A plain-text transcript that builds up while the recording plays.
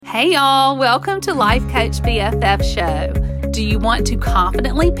Hey y'all, welcome to Life Coach BFF Show. Do you want to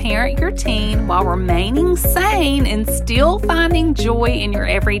confidently parent your teen while remaining sane and still finding joy in your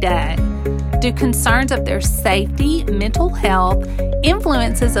everyday? Do concerns of their safety, mental health,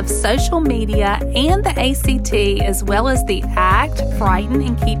 influences of social media, and the ACT, as well as the ACT, frighten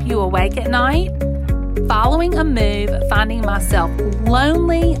and keep you awake at night? Following a move, finding myself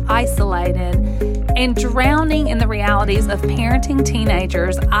lonely, isolated, and drowning in the realities of parenting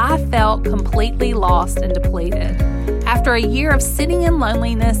teenagers, I felt completely lost and depleted. After a year of sitting in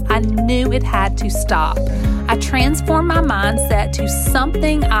loneliness, I knew it had to stop. I transformed my mindset to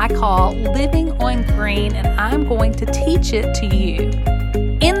something I call living on green, and I'm going to teach it to you.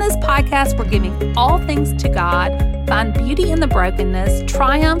 In this podcast, we're giving all things to God, find beauty in the brokenness,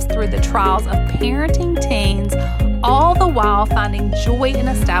 triumphs through the trials of parenting teens, all the while finding joy in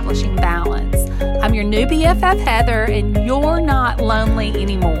establishing balance. I'm your new BFF, Heather, and you're not lonely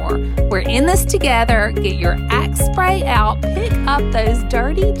anymore. We're in this together. Get your Axe spray out, pick up those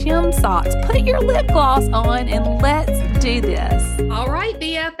dirty gym socks, put your lip gloss on, and let's do this. All right,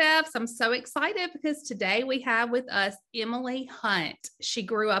 BFFs, I'm so excited because today we have with us Emily Hunt. She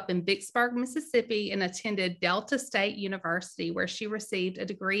grew up in Vicksburg, Mississippi, and attended Delta State University, where she received a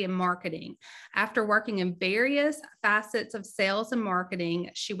degree in marketing. After working in various facets of sales and marketing,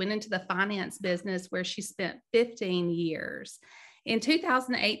 she went into the finance business where she spent 15 years. In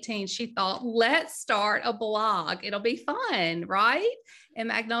 2018, she thought, let's start a blog. It'll be fun, right? And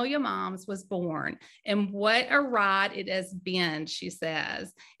Magnolia Moms was born. And what a ride it has been, she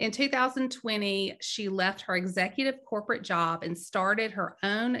says. In 2020, she left her executive corporate job and started her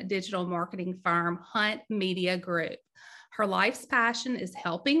own digital marketing firm, Hunt Media Group. Her life's passion is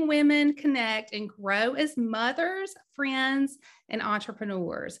helping women connect and grow as mothers, friends, and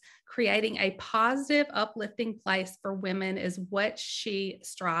entrepreneurs. Creating a positive, uplifting place for women is what she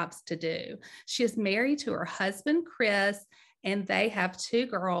strives to do. She is married to her husband, Chris, and they have two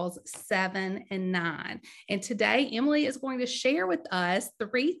girls, 7 and 9. And today, Emily is going to share with us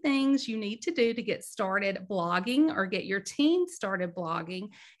 3 things you need to do to get started blogging or get your teen started blogging,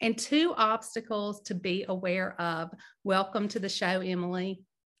 and 2 obstacles to be aware of. Welcome to the show, Emily.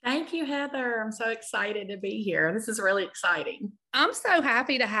 Thank you, Heather. I'm so excited to be here. This is really exciting. I'm so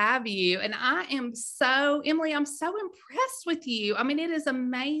happy to have you. And Emily, I'm so impressed with you. I mean, it is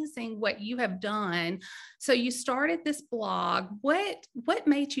amazing what you have done. So you started this blog. What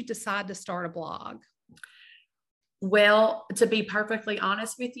made you decide to start a blog? Well, to be perfectly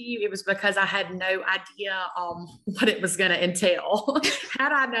honest with you, it was because I had no idea what it was going to entail.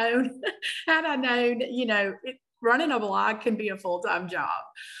 Had I known, running a blog can be a full-time job.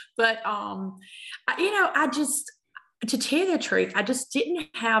 But, to tell you the truth, I just didn't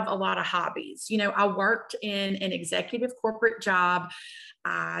have a lot of hobbies. I worked in an executive corporate job.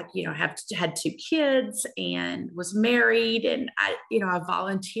 I, had 2 kids and was married, and I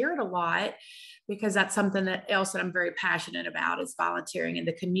volunteered a lot because that's something else that I'm very passionate about is volunteering in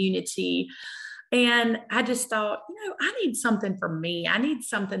the community. And I just thought, I need something for me. I need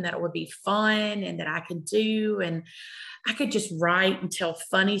something that would be fun and that I could do. And I could just write and tell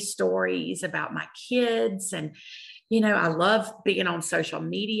funny stories about my kids. And, I love being on social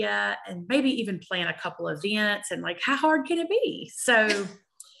media and maybe even plan a couple events, and how hard can it be? So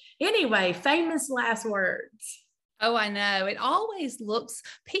anyway, famous last words. Oh, I know. It always looks,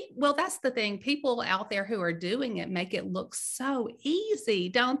 well, that's the thing. People out there who are doing it make it look so easy,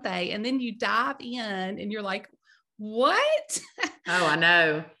 don't they? And then you dive in and you're like, what? Oh, I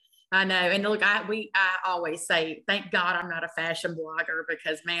know. And look, I always say, thank God I'm not a fashion blogger,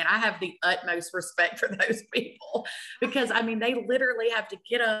 because man, I have the utmost respect for those people, because they literally have to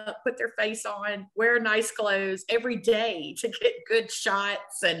get up, put their face on, wear nice clothes every day to get good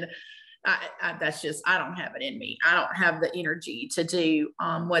shots. And that's just, I don't have it in me. I don't have the energy to do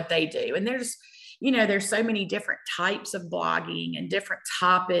what they do. And there's so many different types of blogging and different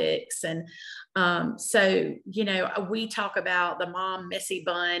topics. And so we talk about the mom messy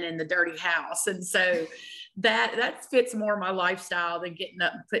bun and the dirty house. And so that fits more my lifestyle than getting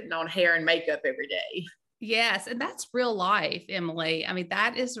up and putting on hair and makeup every day. Yes. And that's real life, Emily.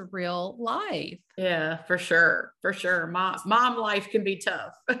 That is real life. Yeah, for sure. For sure. Mom life can be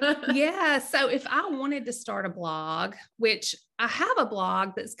tough. Yeah. So if I wanted to start a blog, which I have a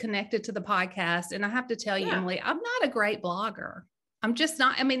blog that's connected to the podcast, and I have to tell you, Emily, I'm not a great blogger. I'm just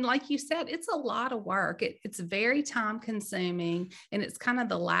not, like you said, it's a lot of work. It's very time consuming, and it's kind of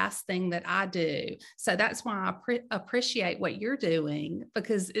the last thing that I do. So that's why I appreciate what you're doing,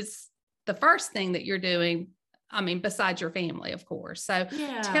 because it's the first thing that you're doing, besides your family, of course. So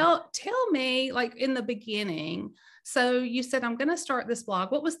yeah. Tell me, in the beginning, So you said, I'm going to start this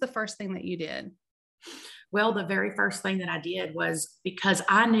blog. What was the first thing that you did? Well, the very first thing that I did was because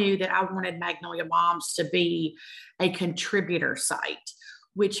I knew that I wanted Magnolia Moms to be a contributor site,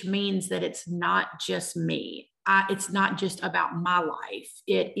 which means that it's not just me. It's not just about my life.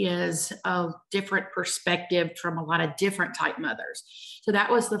 It is a different perspective from a lot of different type mothers. So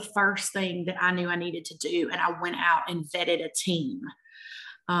that was the first thing that I knew I needed to do. And I went out and vetted a team.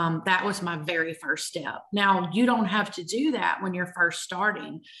 That was my very first step. Now, you don't have to do that when you're first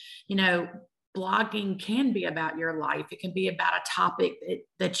starting. You know, blogging can be about your life. It can be about a topic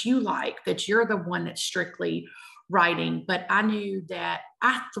that you like, that you're the one that's strictly writing. But I knew that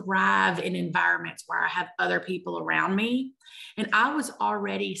I thrive in environments where I have other people around me. And I was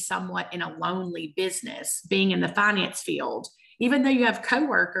already somewhat in a lonely business, being in the finance field. Even though you have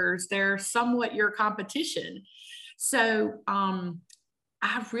coworkers, they're somewhat your competition. So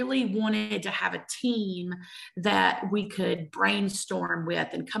I really wanted to have a team that we could brainstorm with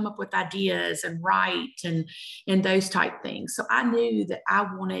and come up with ideas and write and those type things. So I knew that I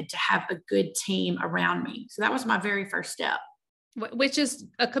wanted to have a good team around me. So that was my very first step. Which is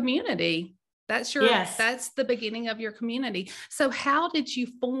a community. That's the beginning of your community. So how did you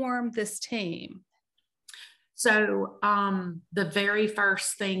form this team? So the very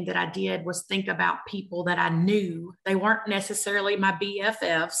first thing that I did was think about people that I knew. They weren't necessarily my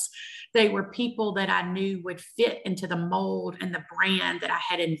BFFs. They were people that I knew would fit into the mold and the brand that I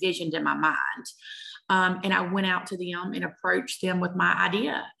had envisioned in my mind. And I went out to them and approached them with my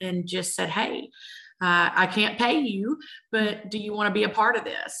idea and just said, hey, I can't pay you, but do you want to be a part of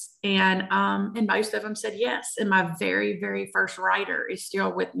this? And most of them said yes. And my very, very first writer is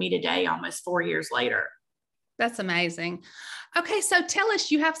still with me today, almost 4 years later. That's amazing. Okay. So tell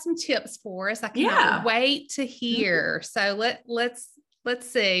us, you have some tips for us. I cannot wait to hear. So let's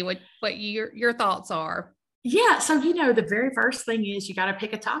see what your thoughts are. Yeah. So, the very first thing is you got to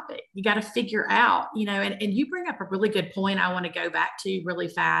pick a topic. You got to figure out, and you bring up a really good point I want to go back to really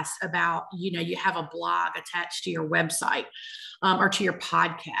fast about, you have a blog attached to your website or to your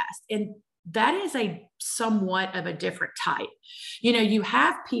podcast. And that is a somewhat of a different type. You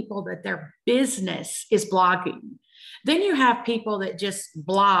have people that their business is blogging. Then you have people that just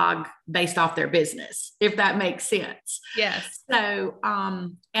blog based off their business, if that makes sense. Yes. So,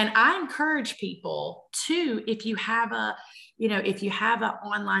 and I encourage people to, if you have an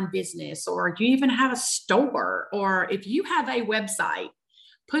online business, or you even have a store, or if you have a website,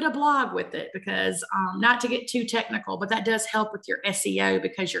 put a blog with it, because not to get too technical, but that does help with your SEO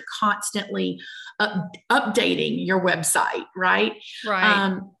because you're constantly updating your website, right?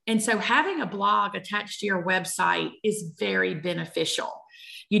 Right. And so having a blog attached to your website is very beneficial.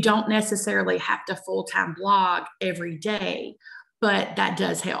 You don't necessarily have to full-time blog every day, but that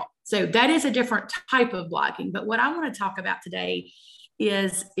does help. So that is a different type of blogging. But what I want to talk about today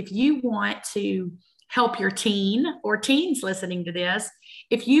is if you want to help your teen or teens listening to this,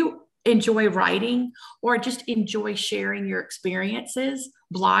 if you enjoy writing or just enjoy sharing your experiences,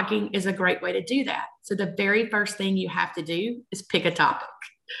 blogging is a great way to do that. So the very first thing you have to do is pick a topic.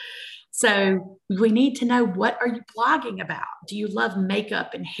 So we need to know, what are you blogging about? Do you love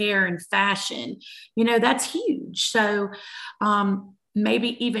makeup and hair and fashion? That's huge. So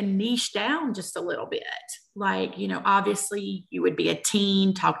maybe even niche down just a little bit. Like, obviously you would be a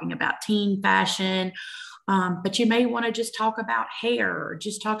teen talking about teen fashion. But you may want to just talk about hair, or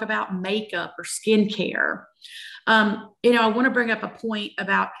just talk about makeup or skincare. I want to bring up a point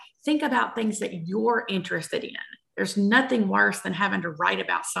about, think about things that you're interested in. There's nothing worse than having to write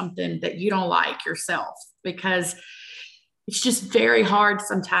about something that you don't like yourself, because it's just very hard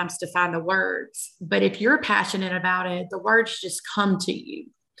sometimes to find the words. But if you're passionate about it, the words just come to you.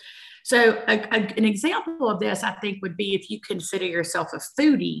 So an example of this, I think, would be if you consider yourself a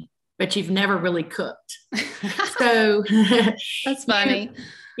foodie, but you've never really cooked. So that's funny.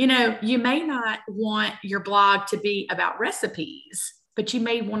 You may not want your blog to be about recipes, but you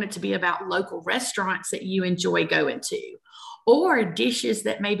may want it to be about local restaurants that you enjoy going to, or dishes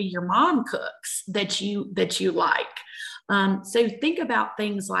that maybe your mom cooks that you like. So think about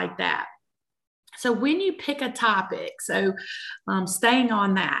things like that. So when you pick a topic, staying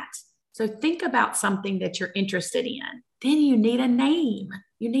on that, so think about something that you're interested in. Then you need a name.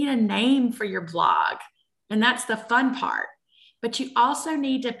 You need a name for your blog. And that's the fun part. But you also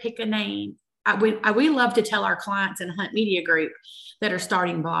need to pick a name. We love to tell our clients in Hunt Media Group that are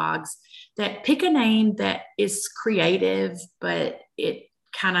starting blogs that pick a name that is creative, but it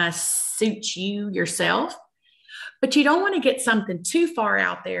kind of suits you yourself. But you don't want to get something too far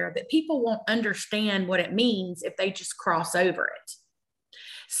out there that people won't understand what it means if they just cross over it.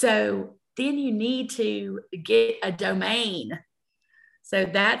 So then you need to get a domain. So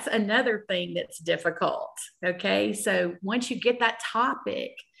that's another thing that's difficult. Okay. So once you get that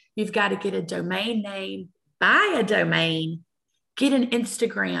topic, you've got to get a domain name, buy a domain, get an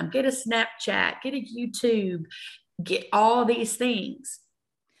Instagram, get a Snapchat, get a YouTube, get all these things.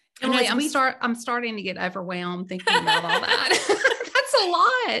 Emily, I'm starting to get overwhelmed thinking about all that. That's a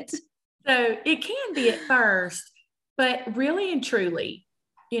lot. So it can be at first, but really and truly,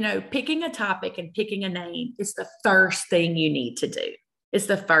 picking a topic and picking a name is the first thing you need to do. It's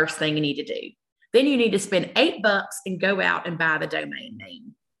the first thing you need to do. Then you need to spend $8 and go out and buy the domain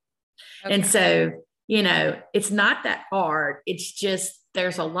name. Okay. And so, it's not that hard. It's just,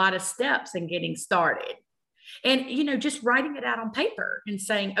 there's a lot of steps in getting started. And, just writing it out on paper and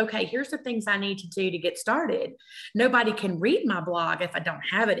saying, okay, here's the things I need to do to get started. Nobody can read my blog if I don't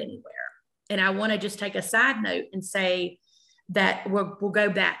have it anywhere. And I want to just take a side note and say that we'll go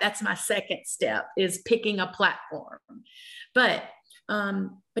back. That's my second step, is picking a platform. But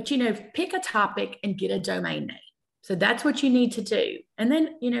pick a topic and get a domain name. So that's what you need to do. And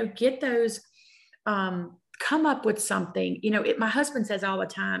then, get those, come up with something. My husband says all the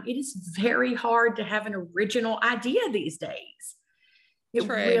time, it is very hard to have an original idea these days. It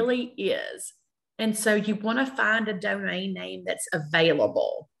True. Really is. And so you want to find a domain name that's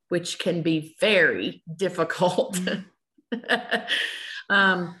available, which can be very difficult. But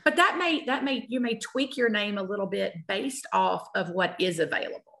you may tweak your name a little bit based off of what is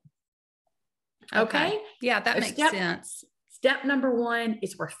available. Okay. Yeah, that makes sense. Step number 1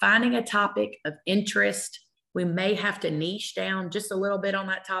 is we're finding a topic of interest. We may have to niche down just a little bit on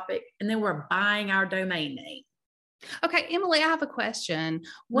that topic, and then we're buying our domain name. Okay, Emily, I have a question.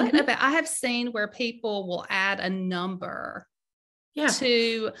 What about, I have seen where people will add a number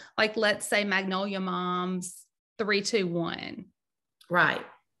to, like, let's say Magnolia Moms 321. Right.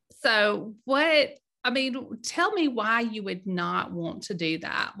 So tell me why you would not want to do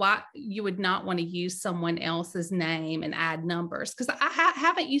that. Why you would not want to use someone else's name and add numbers? Because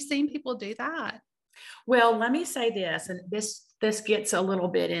haven't you seen people do that? Well, let me say this, and this gets a little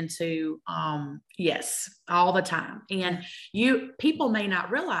bit into, yes, all the time. And people may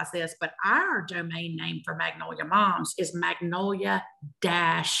not realize this, but our domain name for Magnolia Moms is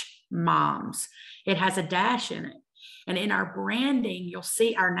Magnolia-Moms. It has a dash in it. And in our branding, you'll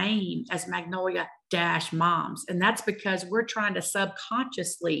see our name as Magnolia-Moms. And that's because we're trying to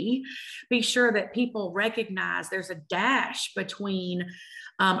subconsciously be sure that people recognize there's a dash between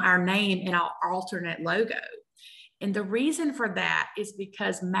our name and our alternate logo. And the reason for that is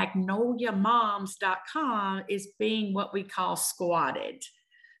because MagnoliaMoms.com is being what we call squatted.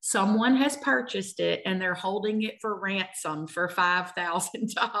 Someone has purchased it and they're holding it for ransom for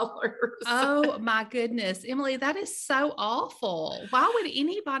 $5,000. Oh my goodness, Emily, that is so awful. Why would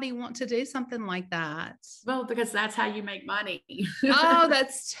anybody want to do something like that? Well, because that's how you make money. Oh,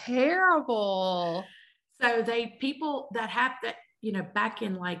 that's terrible. So people that have that, back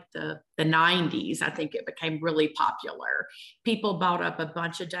in like the 90s, I think it became really popular. People bought up a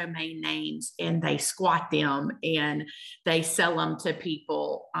bunch of domain names and they squat them and they sell them to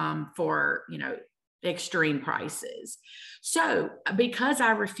people for, extreme prices. So because I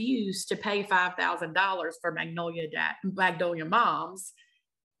refused to pay $5,000 for Magnolia Moms,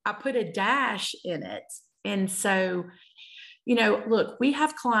 I put a dash in it. And so, look, we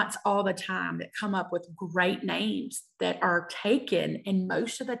have clients all the time that come up with great names that are taken, and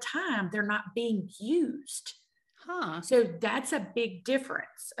most of the time they're not being used. So that's a big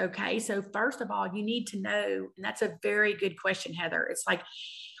difference. Okay. So first of all, you need to know, and that's a very good question, Heather. It's like,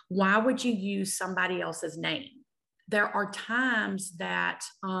 why would you use somebody else's name? There are times that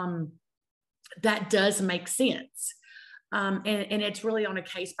that does make sense. And it's really on a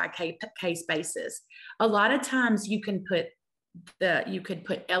case by case basis. A lot of times you could put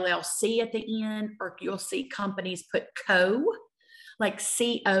LLC at the end, or you'll see companies put like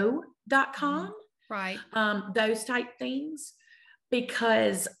co.com, right? Those type things,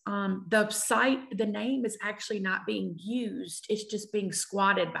 because the name is actually not being used. It's just being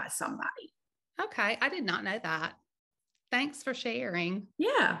squatted by somebody. Okay. I did not know that. Thanks for sharing.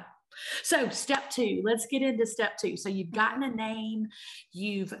 Yeah. So step 2, let's get into step 2. So you've gotten a name,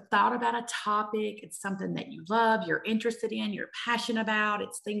 you've thought about a topic, it's something that you love, you're interested in, you're passionate about,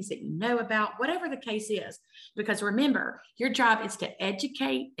 it's things that you know about, whatever the case is. Because remember, your job is to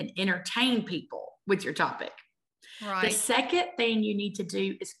educate and entertain people with your topic. Right. The second thing you need to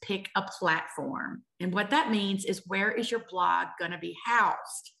do is pick a platform. And what that means is, where is your blog going to be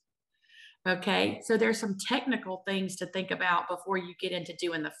housed? Okay, so there's some technical things to think about before you get into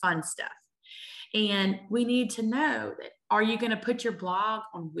doing the fun stuff. And we need to know that are you going to put your blog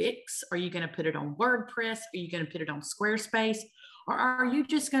on Wix? Are you going to put it on WordPress? Are you going to put it on Squarespace? Or are you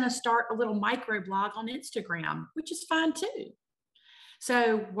just going to start a little micro blog on Instagram, which is fine too?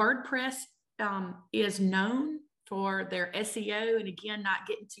 So WordPress is known for their SEO. And again, not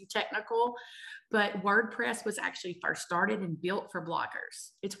getting too technical, but WordPress was actually first started and built for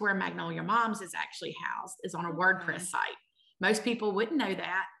bloggers. It's where Magnolia Moms is actually housed, is on a WordPress site. Most people wouldn't know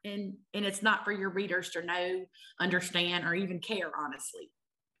that. And it's not for your readers to know, understand, or even care, honestly.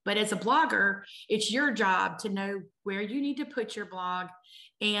 But as a blogger, it's your job to know where you need to put your blog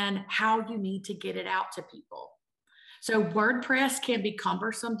and how you need to get it out to people. So WordPress can be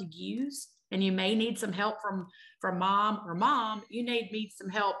cumbersome to use, and you may need some help from mom, you need some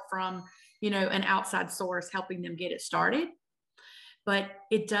help from, an outside source helping them get it started. But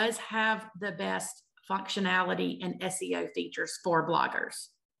it does have the best functionality and SEO features for bloggers.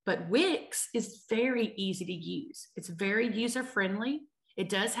 But Wix is very easy to use. It's very user-friendly. It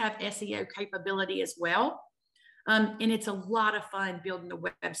does have SEO capability as well. And it's a lot of fun building a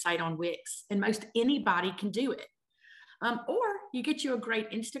website on Wix, and most anybody can do it. Or you get you a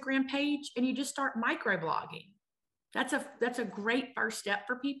great Instagram page and you just start microblogging. That's a great first step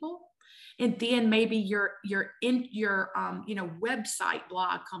for people. And then maybe your website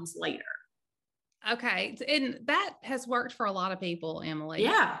blog comes later. Okay. And that has worked for a lot of people, Emily.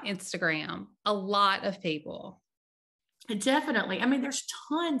 Yeah. Instagram, a lot of people. Definitely. I mean, there's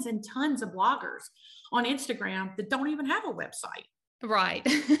tons and tons of bloggers on Instagram that don't even have a website. Right.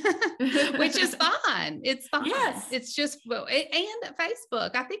 Which is fine. It's fine. Yes. It's just, and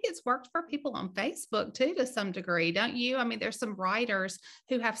Facebook, I think it's worked for people on Facebook too, to some degree, don't you? I mean, there's some writers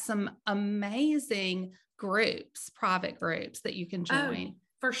who have some amazing groups, private groups that you can join. Oh,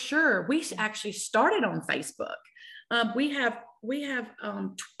 for sure. We actually started on Facebook. We have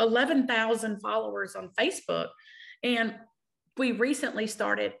 11,000 followers on Facebook, and we recently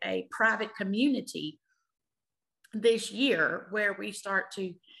started a private community this year where we start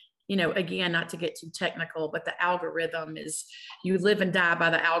to, again, not to get too technical, but the algorithm is, you live and die by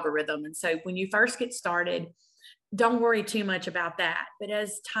the algorithm. And so when you first get started, don't worry too much about that. But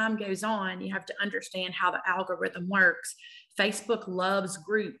as time goes on, you have to understand how the algorithm works. Facebook loves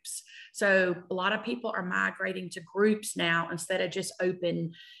groups. So a lot of people are migrating to groups now instead of just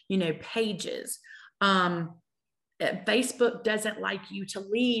open, pages. Facebook doesn't like you to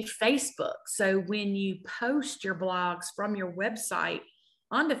leave Facebook. So when you post your blogs from your website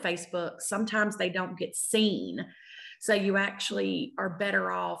onto Facebook, sometimes they don't get seen. So you actually are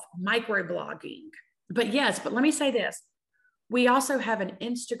better off microblogging. But let me say this. We also have an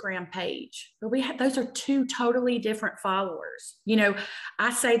Instagram page, but those are two totally different followers.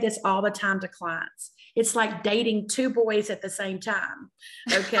 I say this all the time to clients. It's like dating two boys at the same time.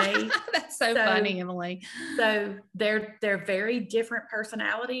 Okay. That's so funny, Emily. So they're very different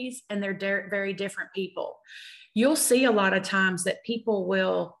personalities, and they're very different people. You'll see a lot of times that people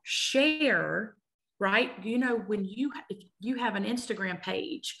will share, right? When you have an Instagram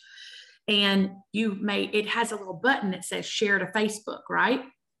page, and it has a little button that says share to Facebook, right?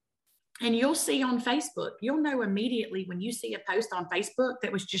 And you'll see on Facebook, you'll know immediately when you see a post on Facebook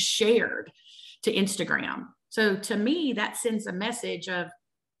that was just shared to Instagram. So to me, that sends a message of,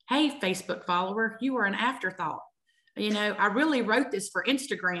 hey, Facebook follower, you are an afterthought. I really wrote this for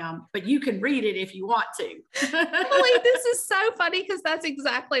Instagram, but you can read it if you want to. Emily, this is so funny because that's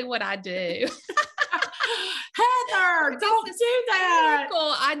exactly what I do. Heather, don't do that.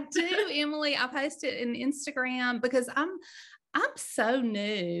 I do, Emily. I post it in Instagram because I'm so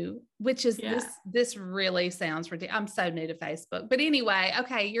new, which is this really sounds ridiculous. I'm so new to Facebook. But anyway,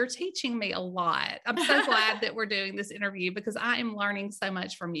 okay, you're teaching me a lot. I'm so glad that we're doing this interview because I am learning so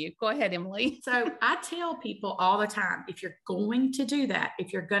much from you. Go ahead, Emily. So I tell people all the time, if you're going to do that,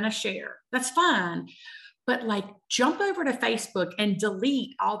 if you're going to share, that's fine. But jump over to Facebook and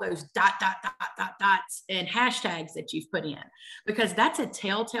delete all those dots and hashtags that you've put in, because that's a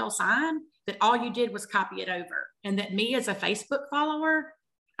telltale sign that all you did was copy it over, and that me as a Facebook follower,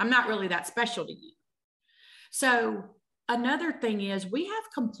 I'm not really that special to you. So another thing is we have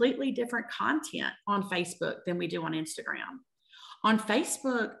completely different content on Facebook than we do on Instagram. On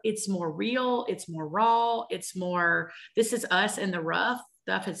Facebook, it's more real, it's more raw, it's more, this is us in the rough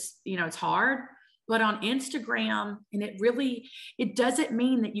stuff. Is, it's hard. But on Instagram, and it doesn't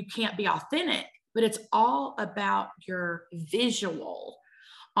mean that you can't be authentic, but it's all about your visual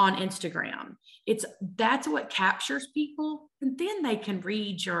on Instagram. That's what captures people. And then they can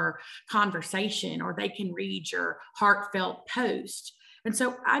read your conversation, or they can read your heartfelt post. And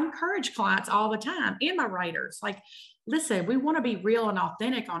so I encourage clients all the time, and my writers, listen, we want to be real and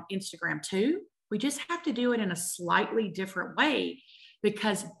authentic on Instagram too, We just have to do it in a slightly different way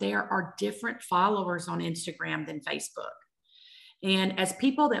because there are different followers on Instagram than Facebook. And as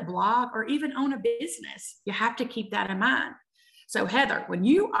people that blog or even own a business, you have to keep that in mind. So Heather, when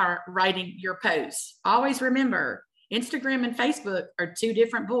you are writing your posts, always remember Instagram and Facebook are two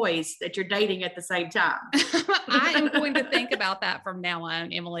different boys that you're dating at the same time. I am going to think about that from now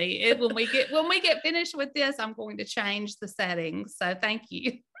on, Emily. When we get finished with this, I'm going to change the settings. So thank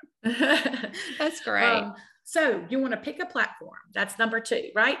you. That's great. So you want to pick a platform. That's number 2,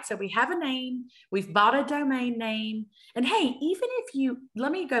 right? So we have a name, we've bought a domain name. And hey,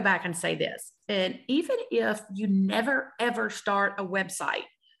 let me go back and say this. And even if you never, ever start a website,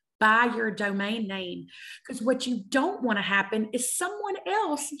 buy your domain name, because what you don't want to happen is someone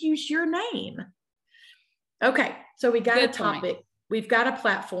else use your name. Okay. So we got a topic. We've got a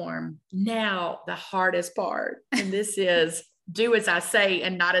platform. Now the hardest part, and this is do as I say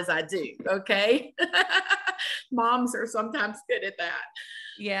and not as I do. Okay. Moms are sometimes good at that.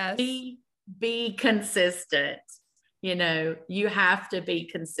 Yes. Be consistent. You have to be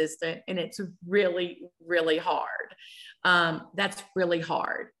consistent, and it's really, really hard. That's really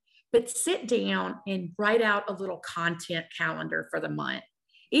hard, but sit down and write out a little content calendar for the month.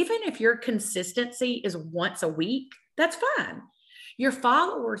 Even if your consistency is once a week, that's fine. Your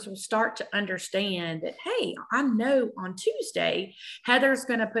followers will start to understand that, hey, I know on Tuesday, Heather's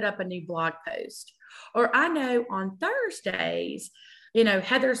going to put up a new blog post, or I know on Thursdays,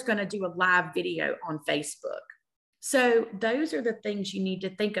 Heather's going to do a live video on Facebook. So those are the things you need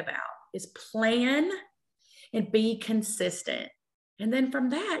to think about is plan and be consistent. And then from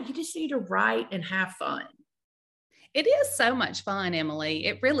that, you just need to write and have fun. It is so much fun, Emily.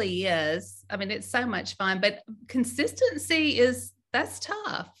 It really is. I mean, it's so much fun, but consistency that's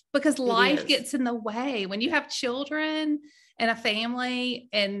tough because life gets in the way. When you have children and a family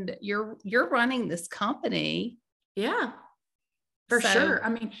and you're running this company. Yeah, for sure. I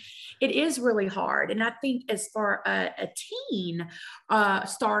mean, it is really hard. And I think as for a teen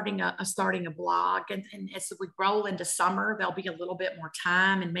starting a blog, and as we roll into summer, there'll be a little bit more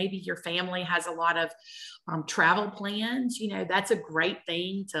time, and maybe your family has a lot of travel plans. That's a great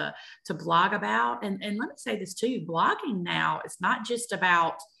thing to blog about. And let me say this too, blogging now is not just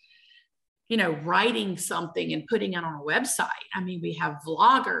about writing something and putting it on a website. I mean, we have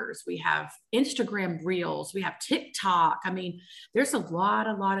vloggers, we have Instagram reels, we have TikTok. I mean, there's a lot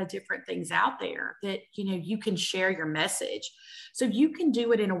of different things out there that, you can share your message. So you can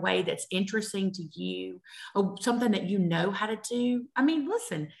do it in a way that's interesting to you, or something that you know how to do. I mean,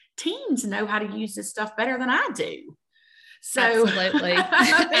 listen, teens know how to use this stuff better than I do. So absolutely.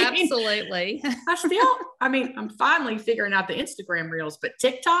 Absolutely. I'm finally figuring out the Instagram reels, but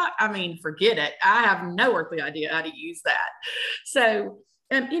TikTok, forget it. I have no earthly idea how to use that. So,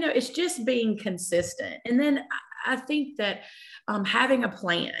 it's just being consistent. And then I think that having a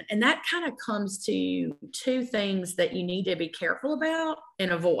plan, and that kind of comes to 2 things that you need to be careful about and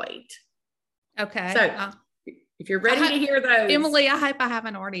avoid. Okay. So if you're ready to hear those. Emily, I hope I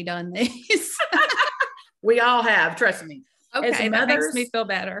haven't already done these. We all have, trust me. Okay, that makes me feel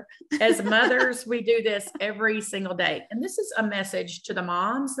better. As mothers, we do this every single day. And this is a message to the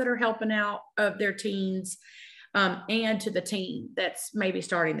moms that are helping out their teens, and to the teen that's maybe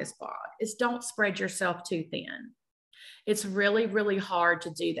starting this blog, is don't spread yourself too thin. It's really, really hard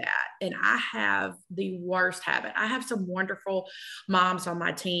to do that. And I have the worst habit. I have some wonderful moms on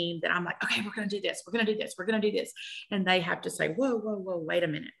my team that I'm like, okay, we're going to do this. We're going to do this. We're going to do this. And they have to say, whoa, wait a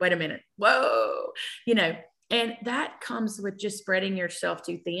minute. Whoa, and that comes with just spreading yourself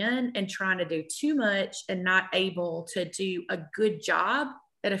too thin and trying to do too much and not able to do a good job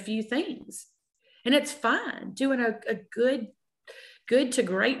at a few things. And it's fine doing a good to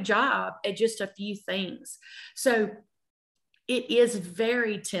great job at just a few things. So it is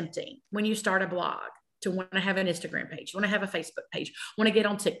very tempting when you start a blog to want to have an Instagram page, want to have a Facebook page, want to get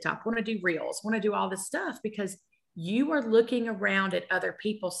on TikTok, want to do reels, want to do all this stuff, because you are looking around at other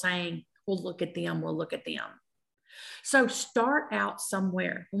people saying, well, look at them. We'll look at them. So start out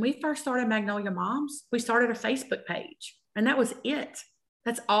somewhere. When we first started Magnolia Moms, we started a Facebook page, and that was it.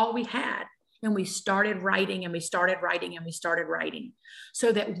 That's all we had. And we started writing and we started writing and we started writing,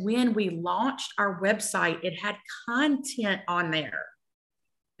 so that when we launched our website, it had content on there,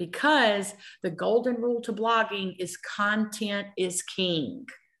 because the golden rule to blogging is content is king.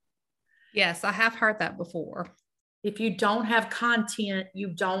 Yes, I have heard that before. If you don't have content, you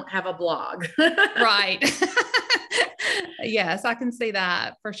don't have a blog. Right. Yes, I can see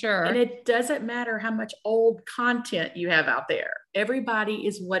that for sure. And it doesn't matter how much old content you have out there. Everybody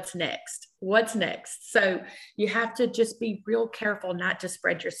is what's next. What's next? So you have to just be real careful not to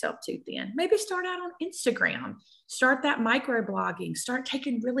spread yourself too thin. Maybe start out on Instagram, start that microblogging, start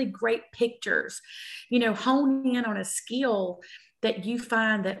taking really great pictures, hone in on a skill that you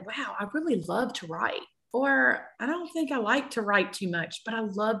find that, wow, I really love to write. Or I don't think I like to write too much, but I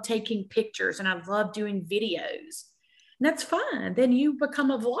love taking pictures and I love doing videos. And that's fun. Then you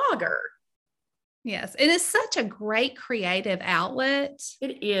become a vlogger. Yes. It is such a great creative outlet.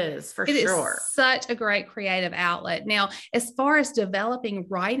 It is, for sure. It is such a great creative outlet. Now, as far as developing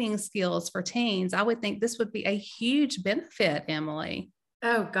writing skills for teens, I would think this would be a huge benefit, Emily.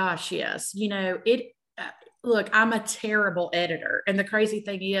 Oh gosh, yes. Look, I'm a terrible editor. And the crazy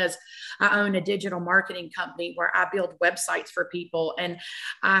thing is I own a digital marketing company where I build websites for people. And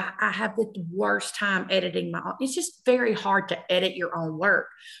I have the worst time editing my own. It's just very hard to edit your own work.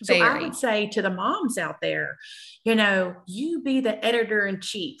 So I would say to the moms out there, you be the editor in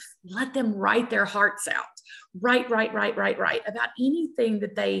chief. Let them write their hearts out. Write about anything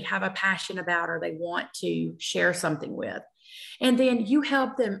that they have a passion about or they want to share something with. And then you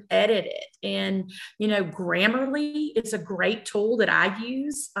help them edit it. And, Grammarly is a great tool that I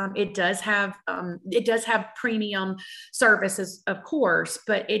use. It does have premium services, of course,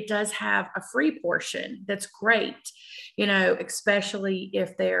 but it does have a free portion that's great, especially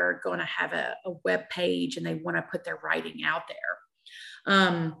if they're going to have a web page and they want to put their writing out there.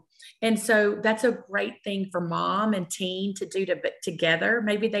 And so that's a great thing for mom and teen to do together.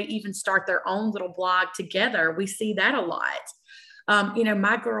 Maybe they even start their own little blog together. We see that a lot.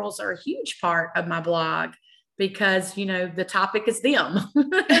 My girls are a huge part of my blog because, the topic is them.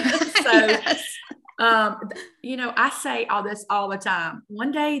 So, yes. I say all this all the time.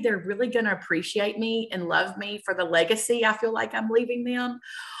 One day they're really going to appreciate me and love me for the legacy I feel like I'm leaving them,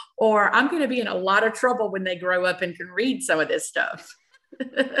 or I'm going to be in a lot of trouble when they grow up and can read some of this stuff.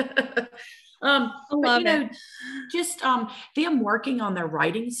 I love it. Just them working on their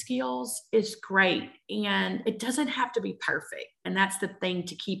writing skills is great, and it doesn't have to be perfect. And that's the thing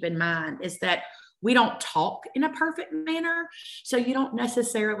to keep in mind, is that we don't talk in a perfect manner, so you don't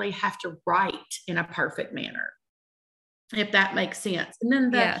necessarily have to write in a perfect manner, if that makes sense. And then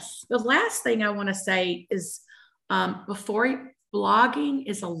the last thing I want to say is, blogging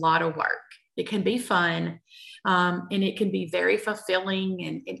is a lot of work. It can be fun. And it can be very fulfilling,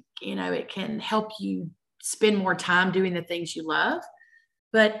 and it can help you spend more time doing the things you love,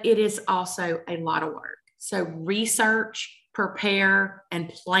 but it is also a lot of work. So research, prepare, and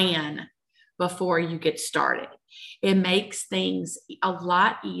plan before you get started. It makes things a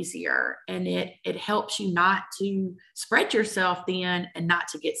lot easier, and it helps you not to spread yourself thin and not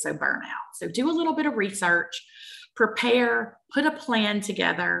to get so burnt out. So do a little bit of research, prepare, put a plan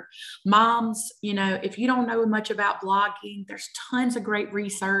together. Moms, if you don't know much about blogging, there's tons of great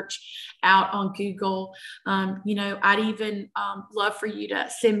research out on Google. I'd even love for you to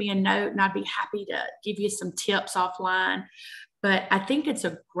send me a note, and I'd be happy to give you some tips offline. But I think it's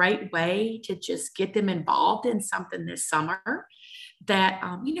a great way to just get them involved in something this summer that,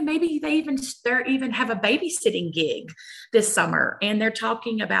 maybe they even have a babysitting gig this summer, and they're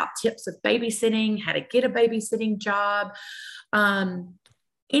talking about tips of babysitting, how to get a babysitting job,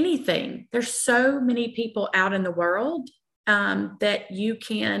 anything. There's so many people out in the world that you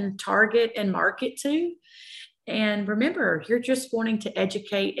can target and market to. And remember, you're just wanting to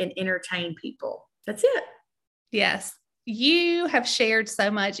educate and entertain people. That's it. Yes. You have shared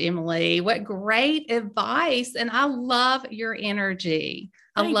so much, Emily. What great advice. And I love your energy.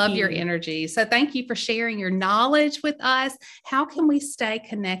 I love your energy. So thank you for sharing your knowledge with us. How can we stay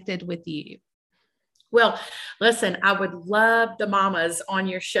connected with you? Well, listen, I would love the mamas on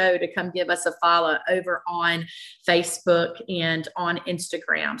your show to come give us a follow over on Facebook and on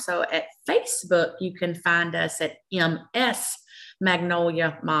Instagram. So at Facebook, you can find us at MS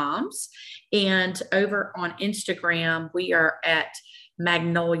Magnolia Moms. And over on Instagram, we are at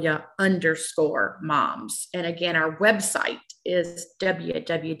Magnolia_moms. And again, our website is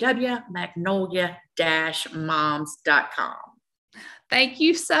www.magnolia-moms.com. Thank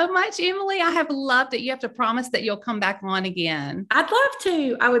you so much, Emily. I have loved it. You have to promise that you'll come back on again. I'd love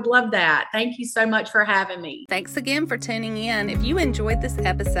to. I would love that. Thank you so much for having me. Thanks again for tuning in. If you enjoyed this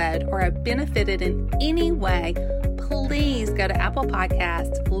episode or have benefited in any way, please go to Apple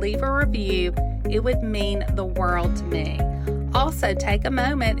Podcasts, leave a review. It would mean the world to me. Also, take a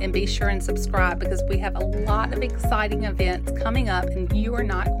moment and be sure and subscribe, because we have a lot of exciting events coming up and you are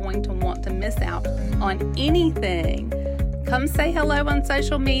not going to want to miss out on anything. come say hello on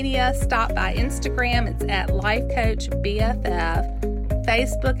social media. Stop by Instagram. It's at Life Coach BFF,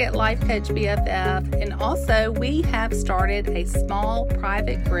 Facebook at Life Coach BFF, and also we have started a small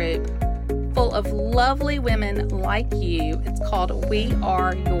private group full of lovely women like you. It's called We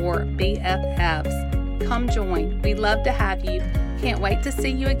Are Your BFFs. Come join. We'd love to have you. Can't wait to see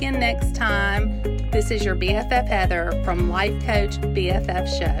you again next time. This is your BFF Heather from Life Coach BFF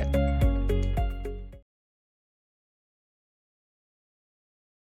Show.